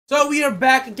So we are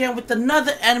back again with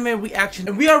another anime reaction,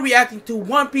 and we are reacting to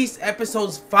One Piece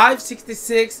episodes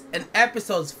 566 and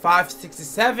episodes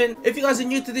 567. If you guys are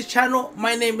new to this channel,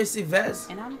 my name is 𝐬𝐤𝐥𝐥𝐸.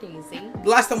 And I'm Daisy. The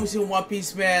last time we seen One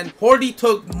Piece, man, Hordy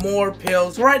took more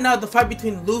pills. So right now, the fight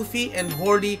between Luffy and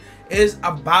Hordy is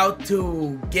about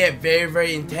to get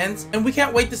very intense, and we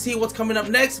can't wait to see what's coming up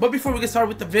next. But before we get started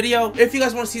with the video, if you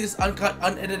guys want to see this uncut,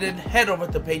 unedited, head over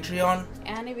to Patreon.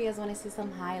 And if you guys want to see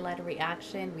some highlighted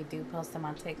reaction, we do post them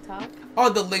on TikTok.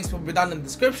 All the links will be down in the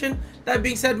description. That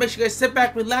being said, make sure you guys sit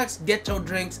back, relax, get your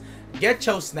drinks, get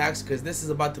your snacks, because this is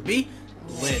about to be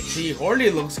lit. See,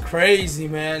 Hordy looks crazy,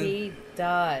 man. He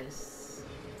does.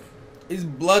 He's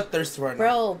bloodthirsty right now.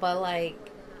 Bro, but like,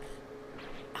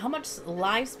 how much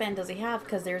lifespan does he have?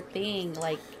 Because their thing,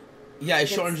 like, yeah, it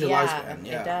shortens your lifespan.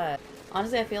 Yeah, it does.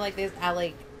 Honestly, I feel like this,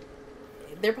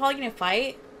 they're probably gonna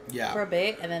fight for a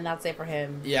bit, and then that's it for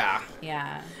him. Yeah.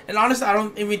 Yeah. And honestly, I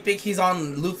don't even think he's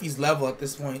on Luffy's level at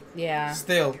this point. Yeah.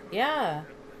 Still. Yeah.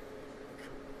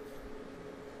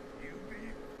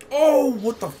 Oh,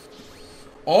 what the?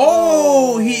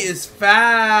 Oh, he is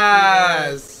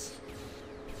fast.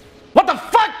 What the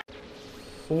fuck?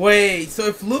 Wait, so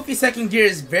if Luffy's second gear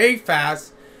is very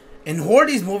fast, and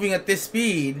Hordy's moving at this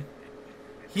speed,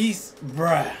 he's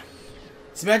bruh.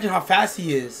 Just imagine how fast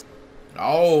he is.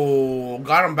 Oh,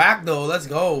 got him back though. Let's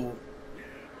go.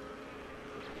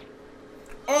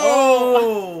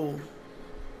 Oh.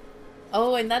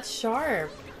 Oh, and that's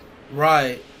sharp.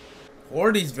 Right.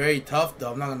 Hordy's very tough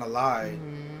though. I'm not gonna lie.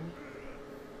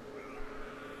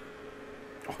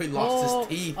 Oh, he lost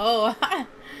his teeth. Oh.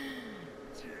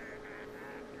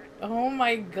 Oh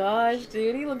my gosh,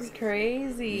 dude, he looks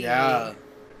crazy. Yeah.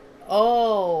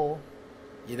 Oh.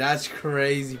 Yeah, that's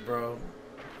crazy, bro.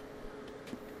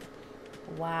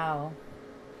 Wow.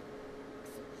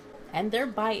 And their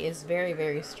bite is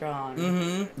very strong.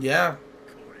 Mm-hmm. Yeah.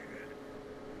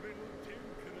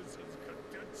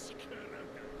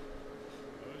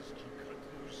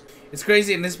 It's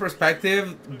crazy in this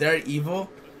perspective, they're evil,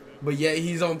 but yet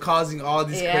he's on causing all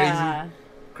this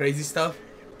crazy stuff.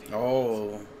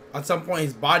 Oh. At some point,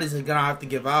 his body's gonna have to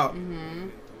give out.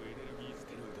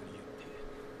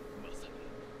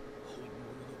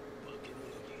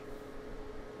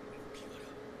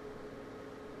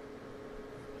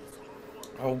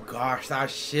 Oh gosh,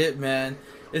 that shit, man.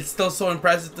 It's still so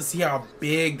impressive to see how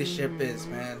big the ship is,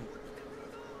 man.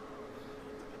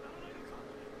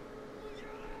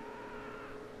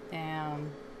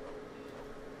 Damn.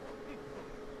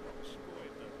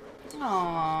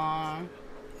 Aww.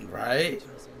 Right?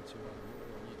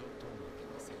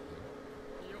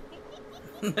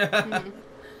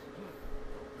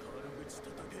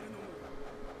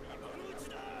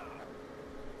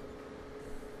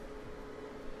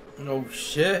 Oh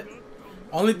shit.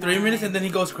 Only 3 minutes and then he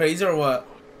goes crazy or what?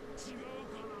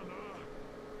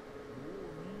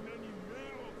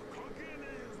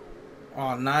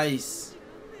 Oh, nice.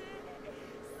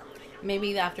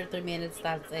 Maybe after 3 minutes,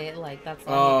 that's it. Like, that's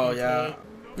Oh, all you yeah.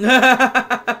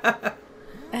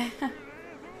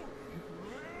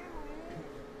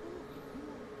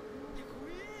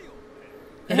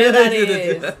 That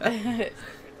is.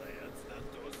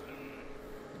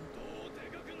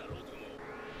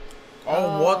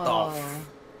 Oh, what the f...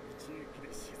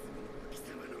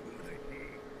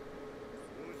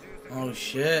 Oh,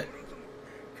 shit.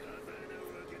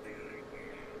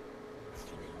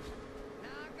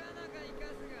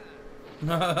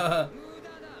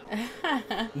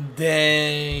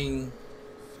 Dang.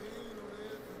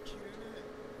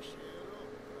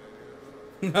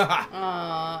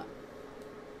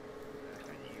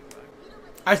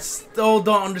 I still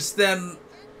don't understand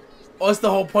what's the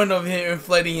whole point of him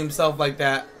inflating himself like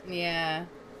that. Yeah.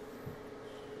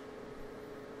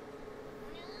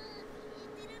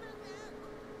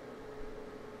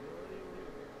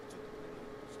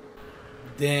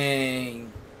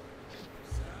 Dang.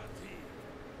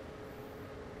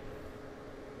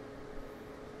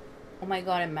 Oh my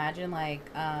god, imagine like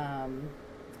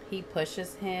he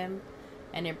pushes him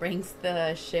and it brings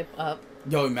the ship up.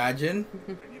 Yo, imagine.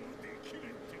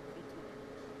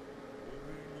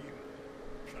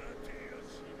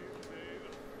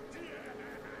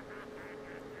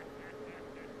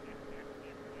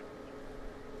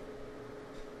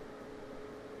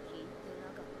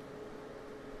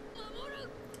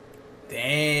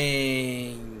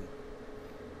 Dang.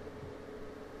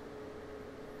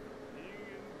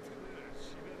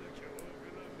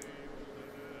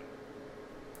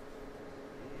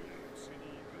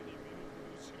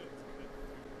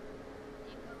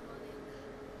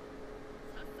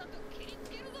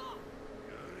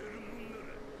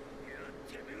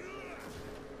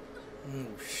 Oh,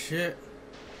 shit. shit.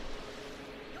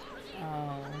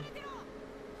 Oh.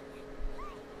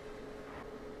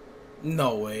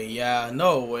 No way, yeah,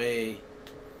 no way.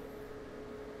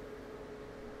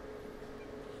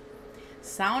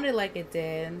 Sounded like it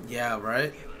did. Yeah,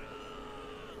 right?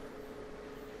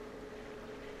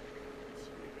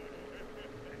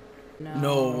 No.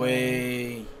 No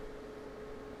way.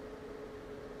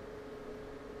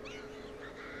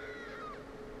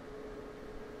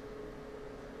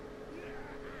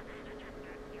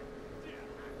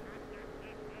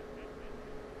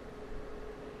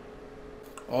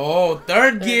 Oh,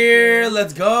 third gear.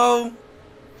 Let's go.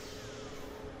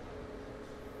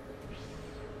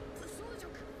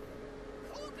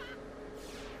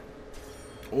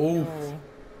 Oh.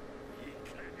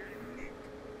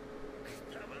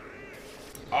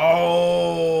 Oh.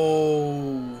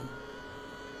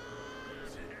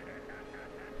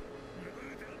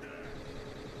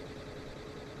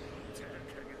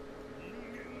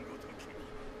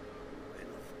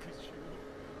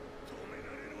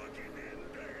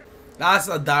 That's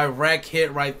a direct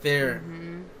hit right there.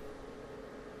 Mm-hmm.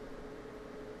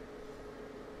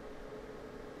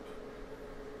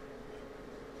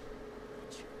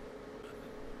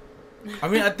 I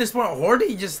mean, at this point,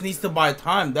 Hordy just needs to buy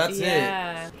time. That's it.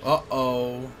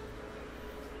 Uh-oh.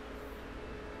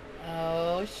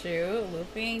 Oh, shoot.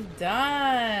 Looping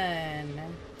done.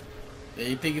 Yeah,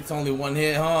 you think it's only one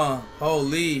hit, huh?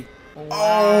 Holy. Wow.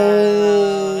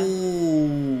 Oh.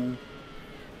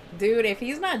 Dude, if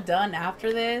he's not done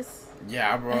after this.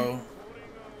 Yeah, bro.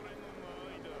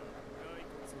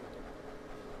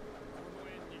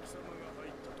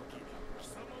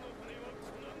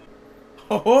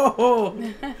 Oh.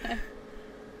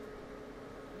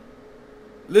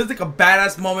 This is like a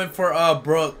badass moment for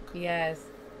Brooke. Yes.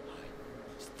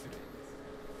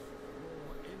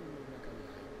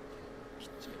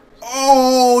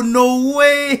 Oh, no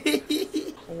way.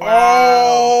 Wow.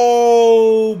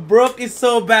 Oh, Brooke is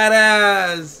so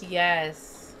badass.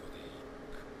 Yes.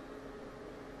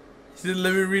 She said,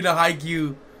 let me read a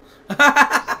haiku.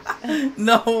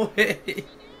 No way.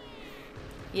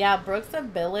 Yeah, Brooke's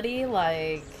ability,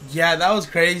 like... Yeah, that was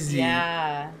crazy.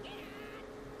 Yeah.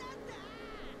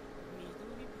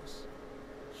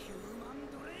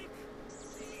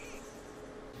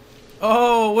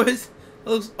 Oh, what is...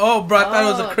 Looks, oh, bro, I thought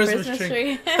it was a Christmas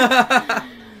tree.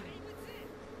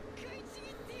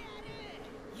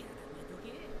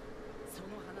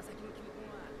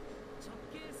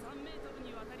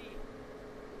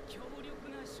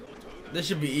 This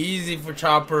should be easy for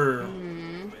Chopper.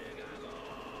 Mm-hmm.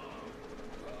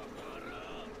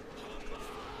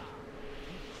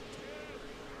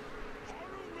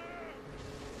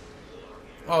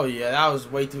 Oh yeah, that was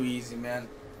way too easy, man.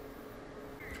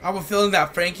 I have a feeling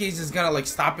that Frankie's just gonna like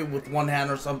stop it with one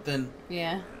hand or something.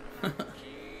 Yeah.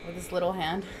 With his little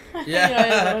hand. Yeah. You know,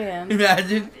 his little hand.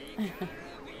 Imagine.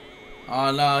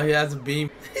 Oh no, he has a beam.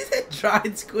 He's a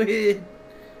dried squid.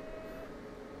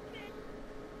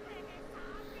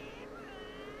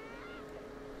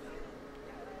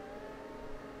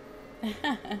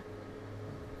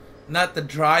 Not the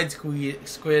dried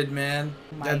squid, man.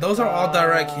 Yeah, those are all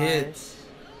direct hits.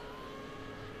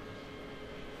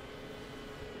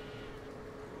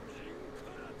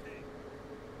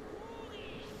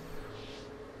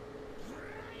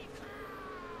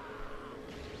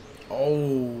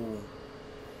 Oh.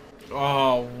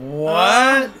 Oh,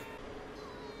 what?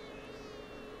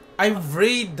 I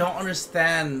really don't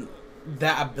understand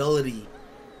that ability.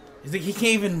 It's like he can't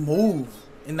even move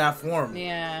in that form.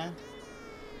 Yeah.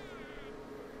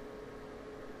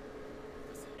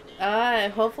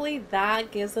 Hopefully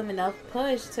that gives him enough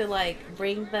push to like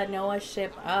bring the Noah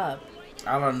ship up.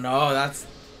 I don't know. That's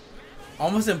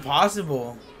almost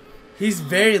impossible. He's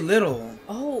very little.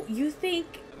 Oh, you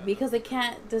think because it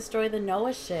can't destroy the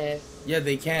Noah ship? Yeah,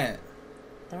 they can't.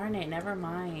 Darn it, never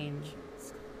mind.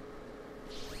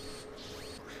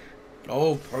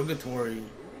 Oh, purgatory.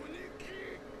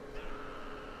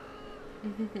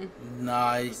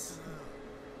 Nice.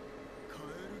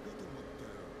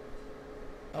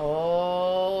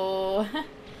 Oh.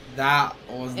 That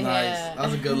was nice. Yeah. That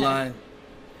was a good line.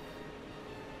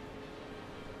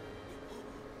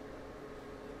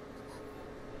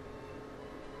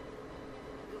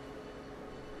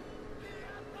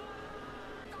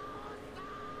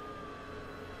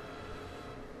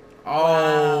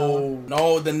 Oh, wow.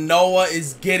 No, the Noah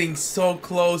is getting so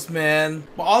close, man.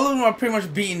 But all of them are pretty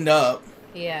much beaten up.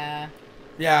 Yeah.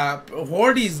 Yeah,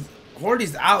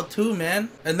 Hordy's out too, man.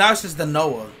 And now it's just the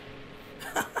Noah.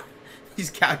 He's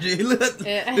captured. Look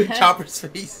at the Chopper's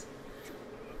face.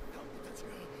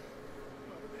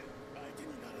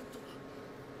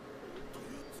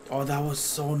 Oh, that was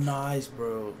so nice,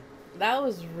 bro. That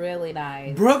was really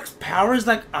nice. Brooke's power is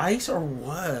like ice or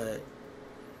what?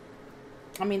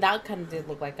 I mean, that kind of did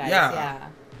look like ice. Yeah. Yeah.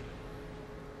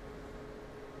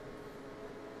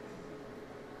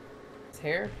 His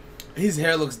hair. His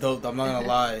hair looks dope, I'm not gonna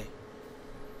lie.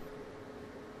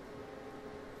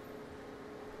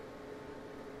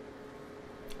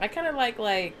 I kind of like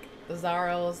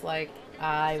Zaro's like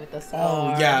eye with the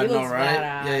scar. Oh yeah, he no, looks right?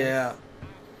 badass. Yeah.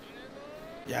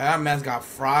 Yeah, that man's got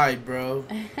fried, bro.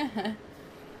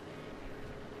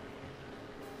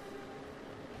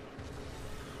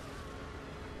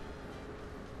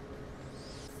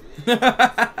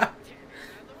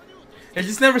 It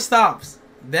just never stops.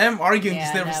 Them arguing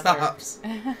just never stops.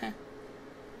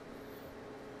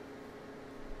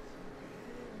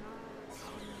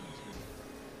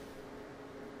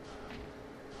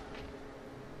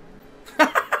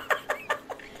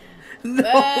 No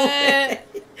way.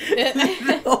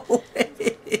 No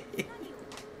way.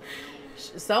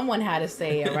 Someone had to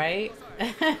say it, right?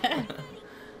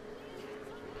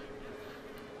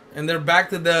 And they're back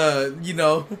to the, you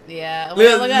know. Yeah.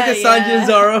 Look at Sanji and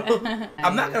Zoro.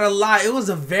 I'm not gonna lie, it was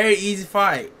a very easy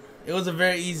fight. It was a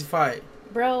very easy fight.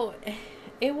 Bro,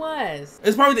 it was.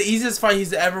 It's probably the easiest fight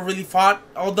he's ever really fought.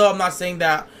 Although I'm not saying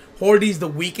that Hordy's the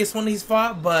weakest one he's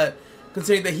fought, but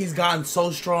considering that he's gotten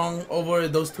so strong over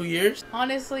those 2 years.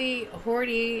 Honestly,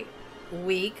 Hordy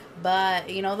weak, but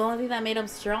you know the only thing that made him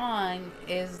strong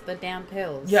is the damn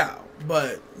pills. Yeah,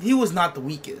 but he was not the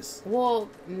weakest. Well,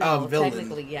 no, villain.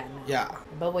 technically, yeah, no. Yeah.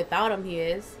 But without him, he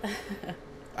is.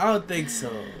 I don't think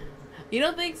so. You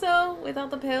don't think so?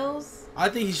 Without the pills? I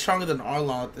think he's stronger than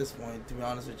Arlong at this point, to be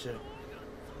honest with you.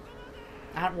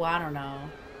 I don't know.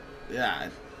 Yeah.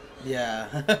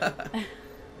 Yeah.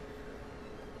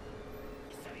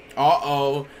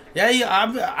 Uh-oh.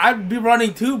 Yeah, I'd be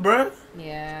running too, bro.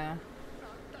 Yeah.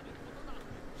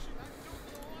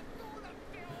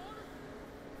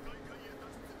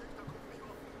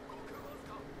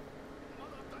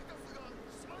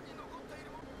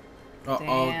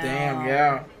 Uh-oh, damn,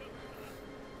 yeah.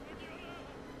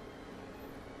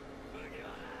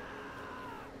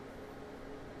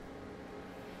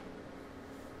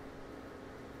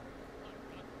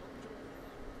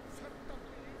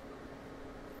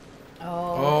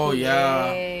 Oh,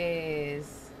 yeah.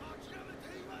 Yes.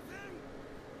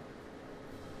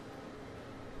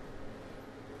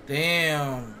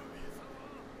 Damn.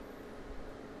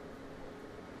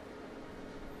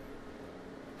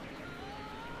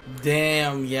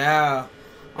 Damn, yeah.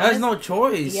 There's no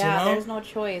choice, yeah, you know? there's no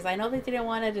choice. I know they didn't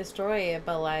want to destroy it,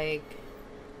 but like,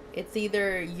 it's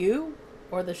either you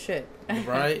or the ship.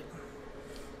 Right?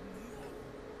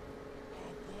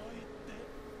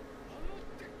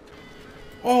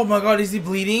 Oh my god, is he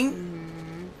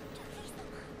bleeding?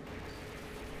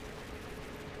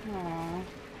 Aww.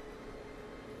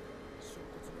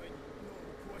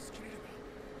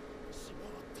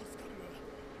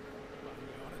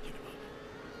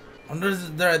 I wonder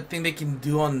if there a thing they can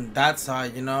do on that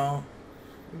side, you know?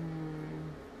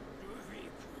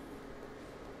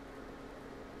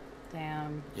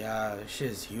 Damn. Yeah, this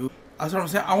shit is huge. That's what I'm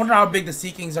saying. I wonder how big the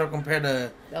Sea Kings are compared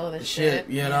to the ship,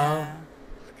 you know?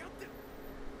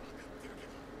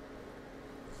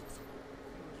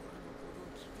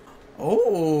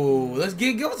 Oh, let's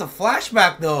give us a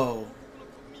flashback though.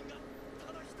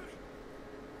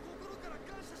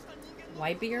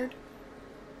 Whitebeard?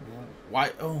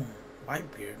 Whitebeard,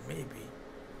 maybe.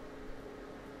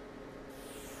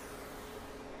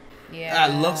 Yeah.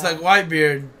 That looks like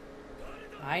Whitebeard.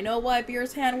 I know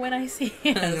Whitebeard's hand when I see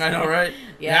it. I know, right?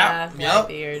 Yeah, yep.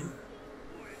 Whitebeard.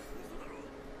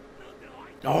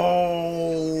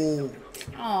 Oh.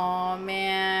 Aw,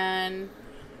 man.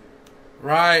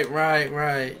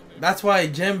 Right. That's why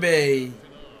Jinbei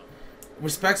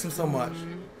respects him so much.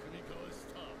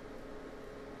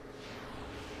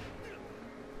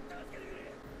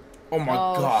 Oh my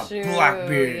god, shoot.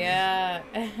 Blackbeard. Yeah.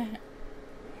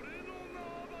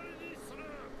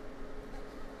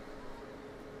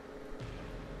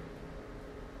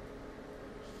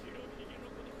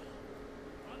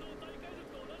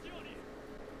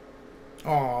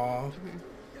 Aww.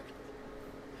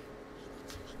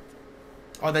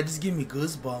 Oh, that just gave me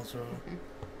goosebumps, bro.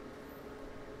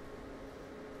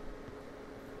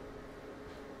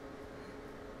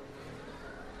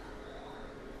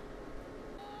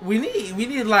 We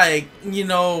need like, you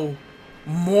know,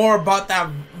 more about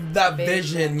that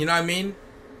vision, you know what I mean?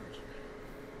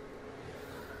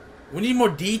 We need more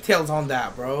details on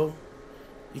that, bro.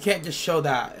 You can't just show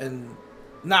that and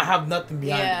not have nothing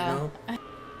behind it, you know?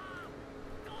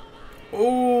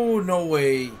 Oh, no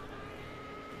way.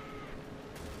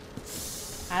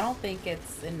 I don't think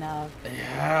it's enough.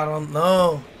 Yeah, I don't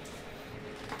know.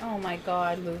 Oh my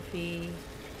god, Luffy.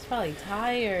 He's probably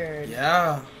tired.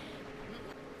 Yeah.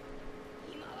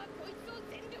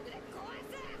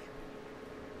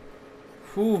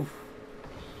 Whew.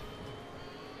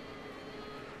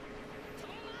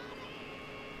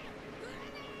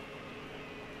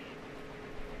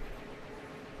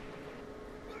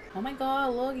 Oh my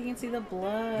god, look, you can see the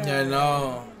blood. Yeah, I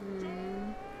know.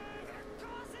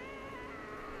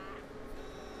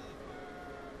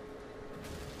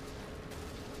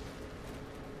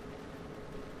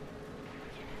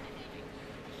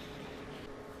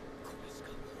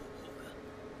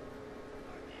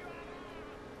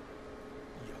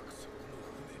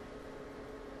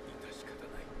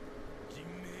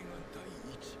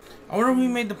 I wonder who he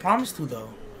made the promise to,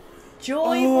 though.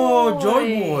 Joy Oh, Boy.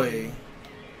 Joy Boy.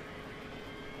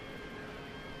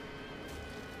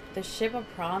 The ship of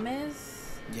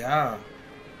promise? Yeah.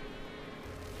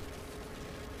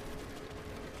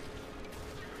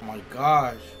 Oh my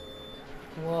gosh.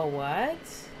 Whoa, what?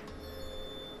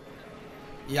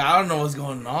 Yeah, I don't know what's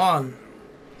going on.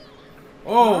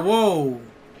 Oh, Huh? whoa.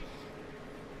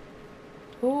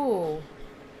 Who?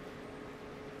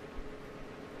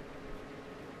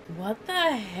 What the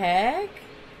heck?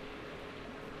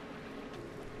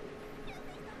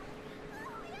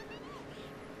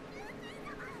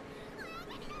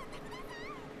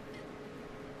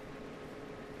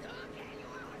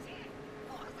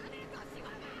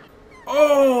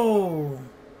 Oh.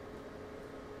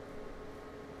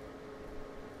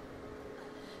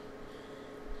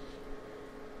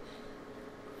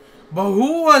 But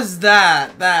who was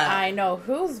that? I know.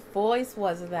 Whose voice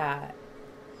was that?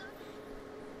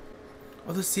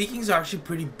 Oh, the Sea Kings are actually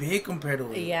pretty big compared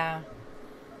to it. Yeah.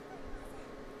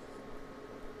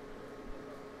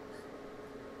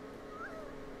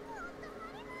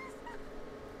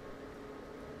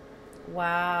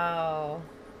 Wow.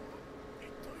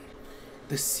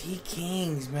 The Sea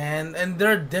Kings, man. And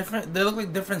they're different. They look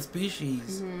like different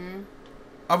species. Mm-hmm.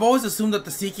 I've always assumed that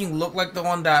the Sea King looked like the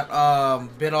one that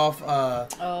bit off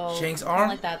Shanks' arm.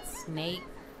 Like that snake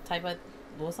type of...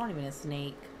 Well, it's not even a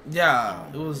snake. Yeah,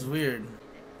 it was weird.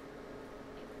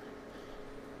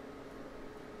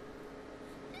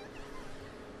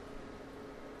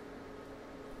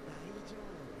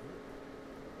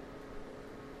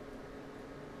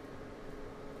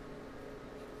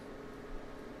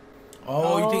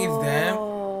 Oh, you think it's them?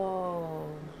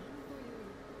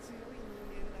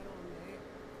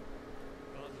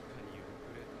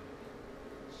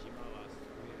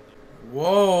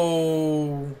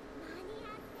 Whoa.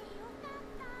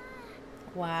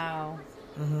 Wow.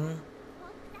 Mm-hmm.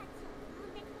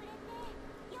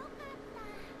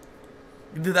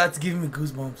 Dude, that's giving me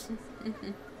goosebumps.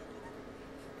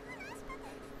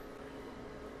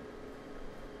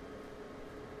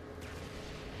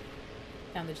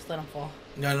 Damn, they just let him fall.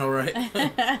 Yeah, I know, right?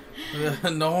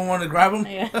 No one wanted to grab him?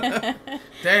 Yeah.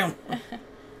 Damn.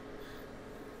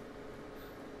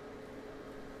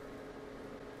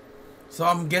 So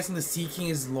I'm guessing the Sea King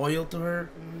is loyal to her,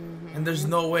 and there's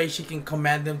no way she can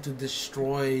command them to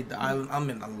destroy the island. I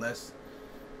mean, unless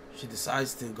she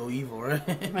decides to go evil, right?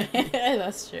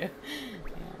 That's true. Yeah.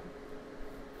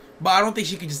 But I don't think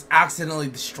she could just accidentally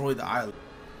destroy the island.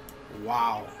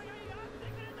 Wow.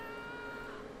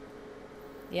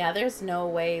 Yeah, there's no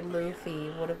way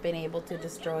Luffy would have been able to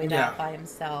destroy that by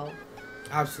himself.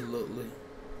 Absolutely.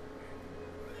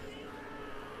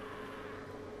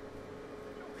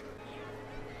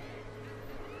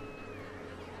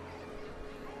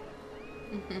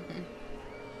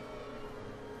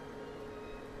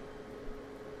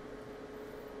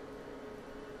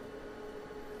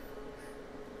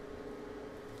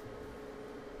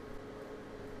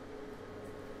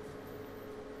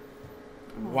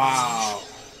 Wow.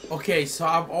 Okay, so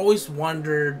I've always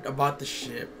wondered about the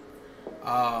ship,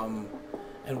 and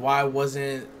why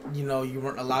wasn't, you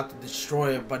weren't allowed to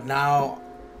destroy it, but now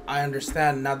I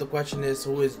understand. Now the question is,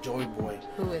 who is Joy Boy?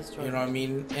 Who is Joy Boy? You know what I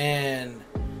mean? And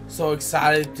so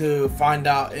excited to find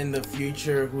out in the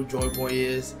future who Joy Boy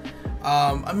is.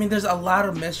 I mean, there's a lot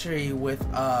of mystery with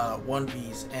One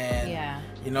Piece, and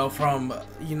from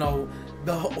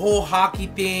the whole hockey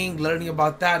thing, learning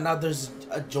about that. Now there's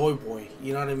a Joy Boy,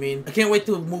 you know what I mean? I can't wait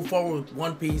to move forward with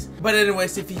One Piece. But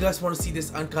anyways, if you guys want to see this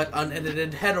uncut,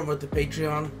 unedited, head over to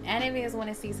Patreon. And if you guys want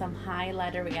to see some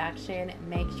highlighter reaction,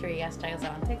 make sure you guys check us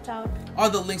out on TikTok. All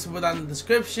the links will be down in the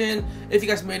description. If you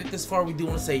guys made it this far, we do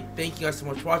want to say thank you guys so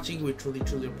much for watching. We truly,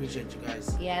 truly appreciate you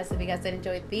guys. Yes, if you guys did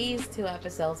enjoy these 2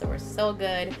 episodes that were so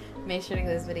good, make sure to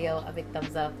give this video a big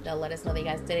thumbs up. That'll let us know that you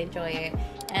guys did enjoy it.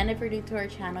 And if you're new to our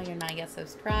channel, you're not yet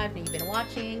subscribed, and you've been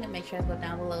watching, make sure to go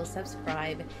down below,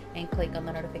 subscribe, and click on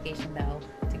the notification bell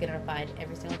to get notified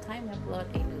every single time we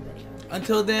upload a new video.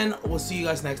 Until then, we'll see you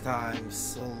guys next time.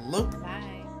 Salute.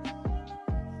 Bye.